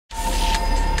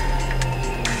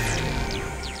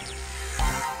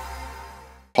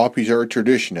poppies are a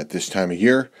tradition at this time of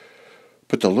year,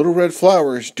 but the little red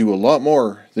flowers do a lot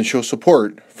more than show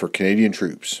support for Canadian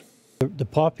troops. The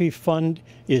Poppy Fund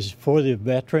is for the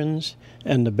veterans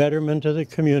and the betterment of the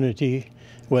community,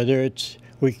 whether it's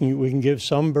we can give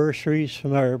some bursaries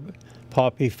from our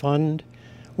Poppy Fund.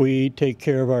 We take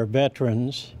care of our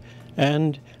veterans,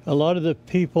 and a lot of the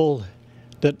people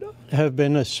that have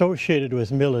been associated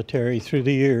with military through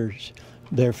the years,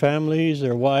 their families,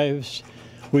 their wives,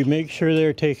 we make sure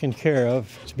they're taken care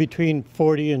of. It's between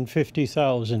 40 and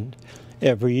 50,000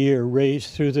 every year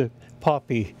raised through the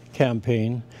Poppy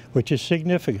campaign, which is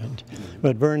significant.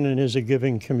 But Vernon is a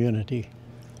giving community.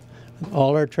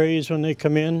 All our trays, when they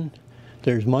come in,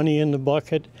 there's money in the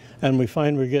bucket, and we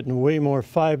find we're getting way more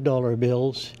 $5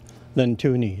 bills than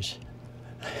toonies.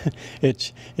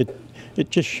 It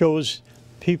just shows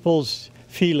people's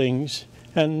feelings,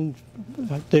 and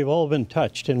they've all been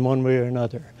touched in one way or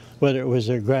another, whether it was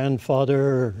their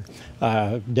grandfather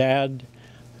or dad.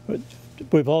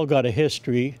 We've all got a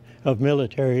history of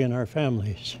military in our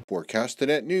families. For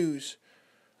Castanet News,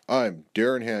 I'm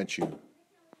Darren Hanchu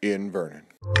in Vernon.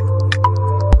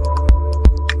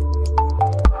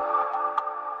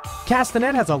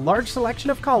 Castanet has a large selection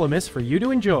of columnists for you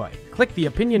to enjoy. Click the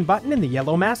opinion button in the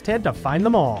yellow masthead to find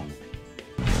them all.